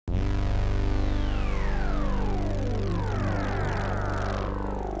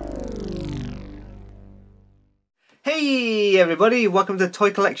Hey everybody, welcome to the Toy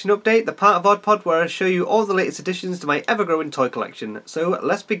Collection Update, the part of OddPod where I show you all the latest additions to my ever-growing toy collection. So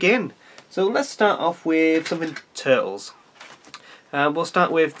let's begin. So let's start off with something Turtles. We'll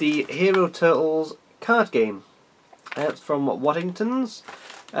start with the Hero Turtles card game. It's from Waddington's.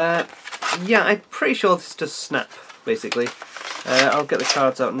 Yeah, I'm pretty sure this is just Snap, basically. I'll get the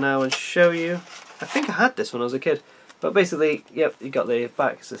cards out now and show you. I think I had this when I was a kid. But basically, yep, you got the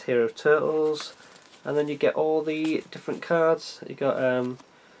back, it says Hero Turtles. And then you get all the different cards. You got,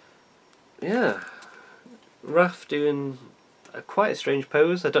 yeah, Raph doing quite a strange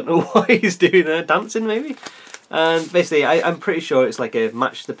pose. I don't know what he's doing there, dancing maybe? And basically, I'm pretty sure it's like a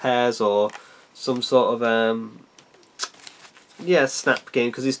match the pairs or some sort of, yeah, Snap game,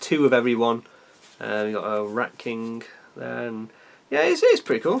 because there's two of every one. You got a Rat King there, and yeah, it's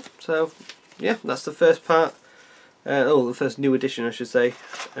pretty cool. So, yeah, that's the first part. The first new edition, I should say,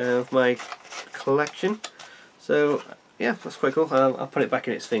 of my collection. So yeah, that's quite cool. I'll put it back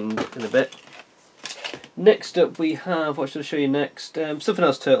in its thing in a bit. Next up we have, what should I show you next? Something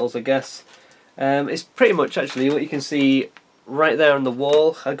else Turtles, I guess. It's pretty much actually what you can see right there on the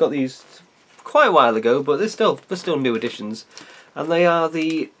wall. I got these quite a while ago, but they're still new editions, and they are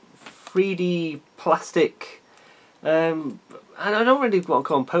the 3D plastic. I don't really want to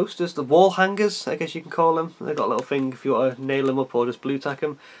call them posters, the wall hangers, I guess you can call them. They've got a little thing if you want to nail them up or just blue tack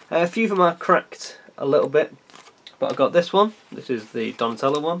them. A few of them are cracked a little bit, but I've got this one. This is the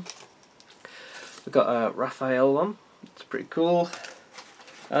Donatello one. I've got a Raphael one. It's pretty cool.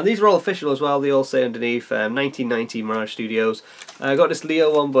 And these are all official as well. They all say underneath 1990 Mirage Studios. I got this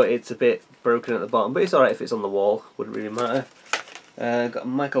Leo one, but it's a bit broken at the bottom, but it's alright if it's on the wall. Wouldn't really matter. Got a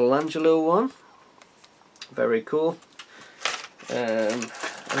Michelangelo one. Very cool.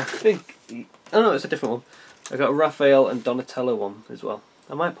 I think, oh no, it's a different one. I got a Raphael and Donatello one as well.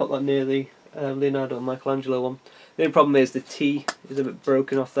 I might put that near the Leonardo and Michelangelo one. The only problem is the T is a bit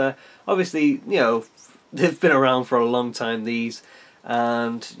broken off there. Obviously, you know, they've been around for a long time, these,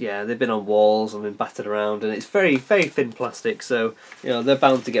 and yeah, they've been on walls and been battered around, and it's very, very thin plastic, so you know they're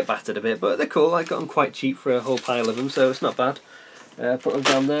bound to get battered a bit. But they're cool. I got them quite cheap for a whole pile of them, so it's not bad. Put them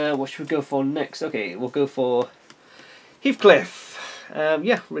down there. What should we go for next? Okay, we'll go for Heathcliff.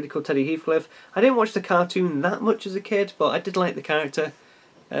 Yeah, really cool Teddy Heathcliff. I didn't watch the cartoon that much as a kid, but I did like the character.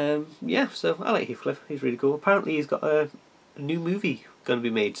 Yeah, so I like Heathcliff. He's really cool. Apparently he's got a new movie going to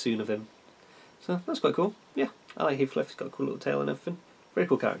be made soon of him. So that's quite cool. Yeah, I like Heathcliff. He's got a cool little tail and everything. Very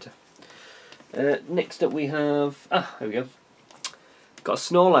cool character. Next up we have... here we go. Got a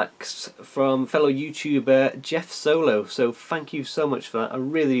Snorlax from fellow YouTuber Jeff Solo. So thank you so much for that. I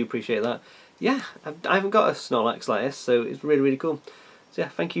really do appreciate that. Yeah, I haven't got a Snorlax like this, so it's really, really cool. So yeah,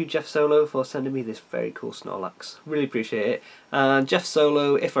 thank you Jeff Solo for sending me this very cool Snorlax. Really appreciate it. And Jeff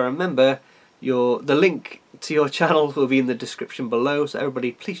Solo, if I remember, the link to your channel will be in the description below, so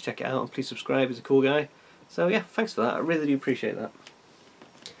everybody please check it out and please subscribe. He's a cool guy. So yeah, thanks for that. I really do appreciate that.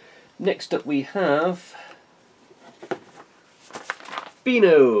 Next up we have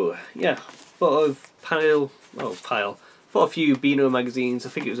Beano. Yeah, bought a few Beano magazines. I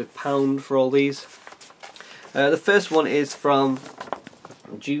think it was £1 for all these. The first one is from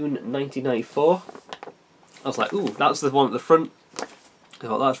June 1994. I was like, ooh, that's the one at the front. I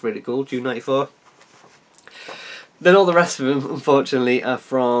thought that's really cool, June 94. Then all the rest of them, unfortunately, are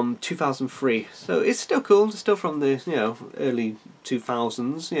from 2003. So it's still cool. It's still from the early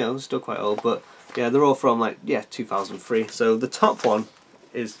 2000s. It's still quite old, but yeah, they're all from 2003. So the top one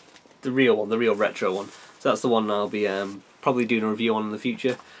is the real one, the real retro one. So that's the one I'll be probably doing a review on in the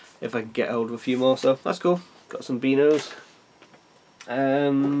future if I can get hold of a few more. So that's cool. Got some Beanos.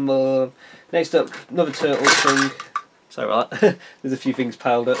 Next up, another Turtles thing. Sorry about that. There's a few things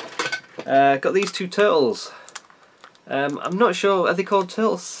piled up. Got these two turtles. I'm not sure, are they called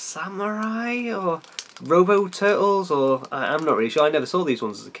Turtle Samurai or Robo Turtles, or I'm not really sure. I never saw these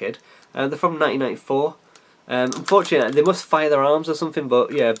ones as a kid. They're from 1994. Unfortunately, they must fire their arms or something,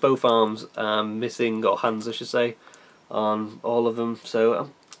 but yeah, both arms are missing, or hands I should say, on all of them. So I'm a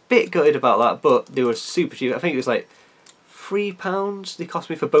bit gutted about that, but they were super cheap. I think it was like £3 they cost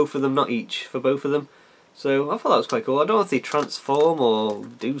me for both of them, not each, for both of them. So I thought that was quite cool. I don't know if they transform or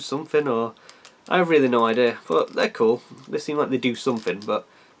do something, or I have really no idea, but they're cool. They seem like they do something, but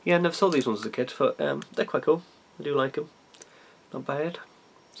yeah, I never saw these ones as a kid, but they're quite cool. I do like them. Not bad.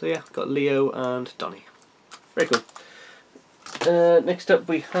 So yeah, got Leo and Donnie. Very cool. Next up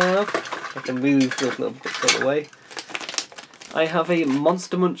we have, I can move those little bits out of the way. I have a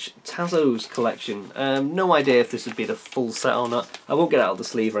Monster Munch Tazos collection. No idea if this would be the full set or not. I won't get it out of the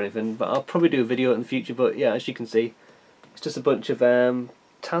sleeve or anything, but I'll probably do a video in the future. But yeah, as you can see, it's just a bunch of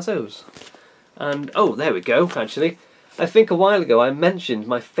Tazos. And oh, there we go. Actually, I think a while ago I mentioned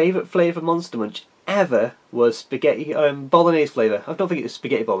my favourite flavour Monster Munch ever was spaghetti bolognese flavour. I don't think it was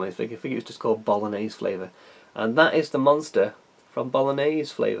spaghetti bolognese, I think it was just called bolognese flavour. And that is the monster from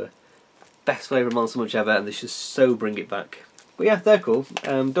bolognese flavour. Best flavour Monster Munch ever, and they should so bring it back. But yeah, they're cool.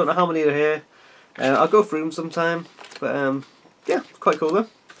 Don't know how many are here. I'll go through them sometime. But yeah, quite cool though.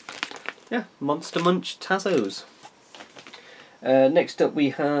 Yeah, Monster Munch Tazos. Next up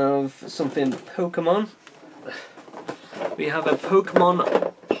we have something Pokemon. We have a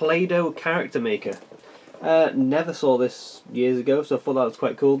Pokemon Play-Doh character maker. Never saw this years ago, so I thought that was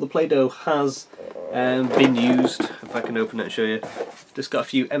quite cool. The Play-Doh has been used, if I can open it and show you. Just got a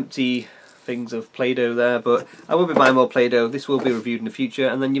few empty things of Play-Doh there, but I will be buying more Play-Doh. This will be reviewed in the future,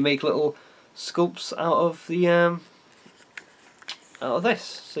 and then you make little sculpts out of the out of this.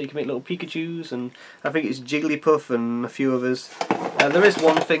 So you can make little Pikachus, and I think it's Jigglypuff and a few others. There is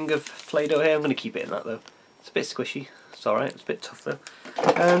one thing of Play-Doh here. I'm going to keep it in that though. It's a bit squishy. It's alright. It's a bit tough though.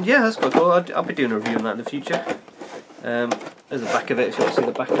 And yeah, that's quite cool. I'll be doing a review on that in the future. There's the back of it, if you want to see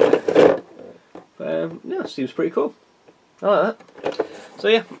the back of it. But yeah, seems pretty cool. I like that. So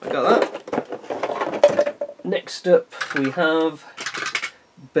yeah, I got that. Next up we have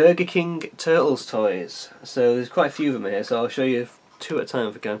Burger King Turtles toys. So there's quite a few of them here, so I'll show you two at a time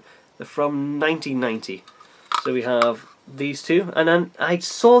if I can. They're from 1990. So we have these two, and then I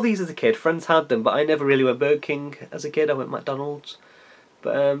saw these as a kid, friends had them, but I never really went Burger King as a kid, I went McDonald's.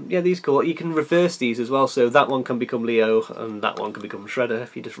 But yeah, these are cool. You can reverse these as well, so that one can become Leo and that one can become Shredder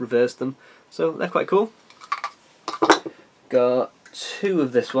if you just reverse them. So they're quite cool. Got two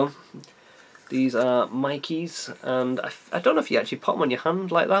of this one. These are Mikey's, and I don't know if you actually pop them on your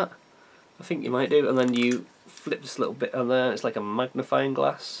hand like that. I think you might do, and then you flip this little bit on there, it's like a magnifying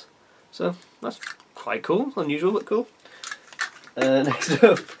glass. So that's quite cool, unusual but cool. Next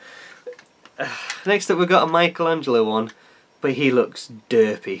up we've got a Michelangelo one, but he looks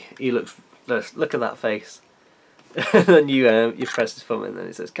derpy. He looks, look at that face. And then you press this thumb and then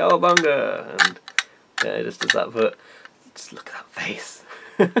it says Cowabunga, and yeah, it just does that, but just look at that face.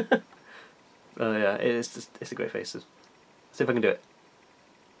 Oh yeah, it's a great face. Let's see if I can do it.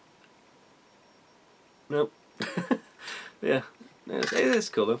 Nope. Yeah, it's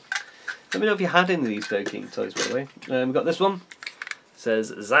cool though. Let me know if you had any of these Burger King toys, by the way. We've got this one. It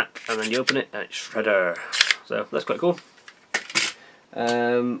says Zap, and then you open it and it's Shredder. So that's quite cool.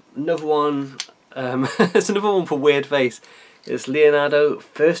 Another one. It's another one for weird face. It's Leonardo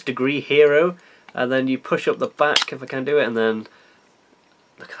First Degree Hero, and then you push up the back if I can do it, and then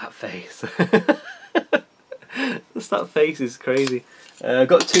look at that face. Just that face is crazy. I've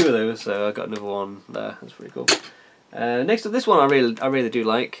got two of those, so I got another one there. That's pretty cool. Next up, this one I really do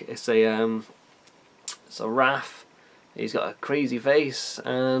like. It's a Raph. He's got a crazy face,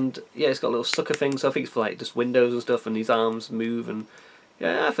 and yeah, it's got a little sucker thing. So I think it's for like just windows and stuff, and his arms move, and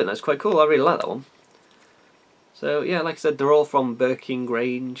yeah, I think that's quite cool. I really like that one. So yeah, like I said, they're all from Burger King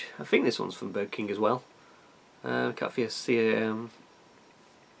range. I think this one's from Burger King as well. Can't see a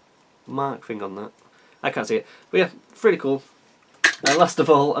mark thing on that. I can't see it, but yeah, pretty cool. Last of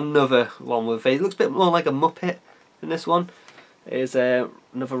all, another one with a face. It looks a bit more like a Muppet than this one. Is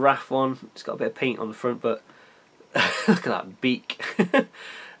another Raph one. It's got a bit of paint on the front, but look at that beak.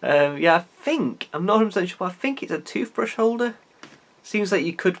 Yeah, I think, I'm not 100% sure, but I think it's a toothbrush holder. Seems like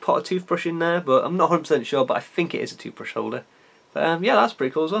you could put a toothbrush in there, but I'm not 100% sure, but I think it is a toothbrush holder. But yeah, that's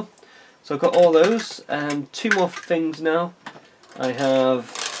pretty cool as well. So I've got all those. Two more things now. I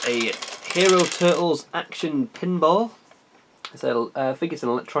have a Hero Turtles Action Pinball. I think it's an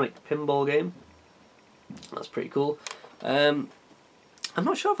electronic pinball game. That's pretty cool. I'm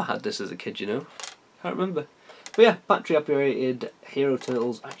not sure if I had this as a kid, you know. Can't remember. But yeah, battery operated Hero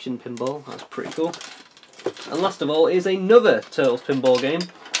Turtles Action Pinball. That's pretty cool. And last of all is another Turtles pinball game.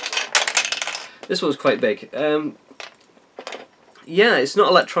 This one's quite big. Yeah, it's not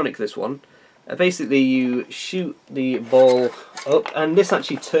electronic, this one. Basically you shoot the ball up, and this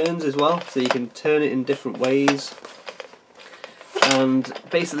actually turns as well, so you can turn it in different ways. And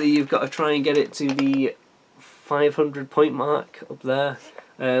basically you've got to try and get it to the 500 point mark up there.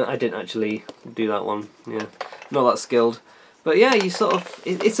 I didn't actually do that one, yeah, not that skilled. But yeah, you sort of,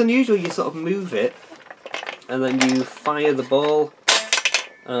 it's unusual, you sort of move it and then you fire the ball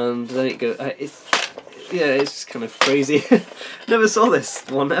and then it goes, yeah, it's kind of crazy. Never saw this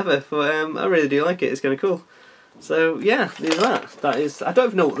one ever, but I really do like it, it's kind of cool. So yeah, there's that. That is, I don't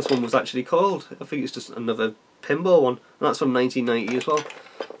even know what this one was actually called. I think it's just another pinball one, and that's from 1990 as well.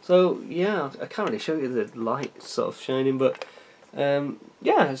 So yeah, I can't really show you the light sort of shining, but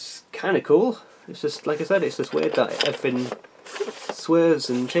yeah, it's kind of cool. It's just, like I said, it's just weird that everything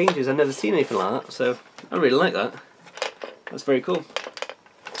swerves and changes. I've never seen anything like that, so I really like that. That's very cool.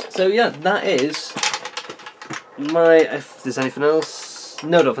 So yeah, that is my, if there's anything else,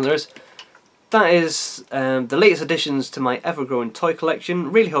 no, I don't think there is. That is the latest additions to my ever-growing toy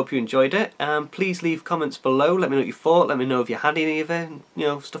collection. Really hope you enjoyed it. Please leave comments below, let me know what you thought, let me know if you had any of it, you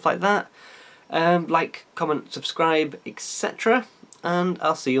know, stuff like that. Like, comment, subscribe, etc. And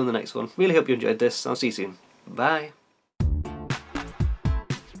I'll see you on the next one. Really hope you enjoyed this. I'll see you soon. Bye.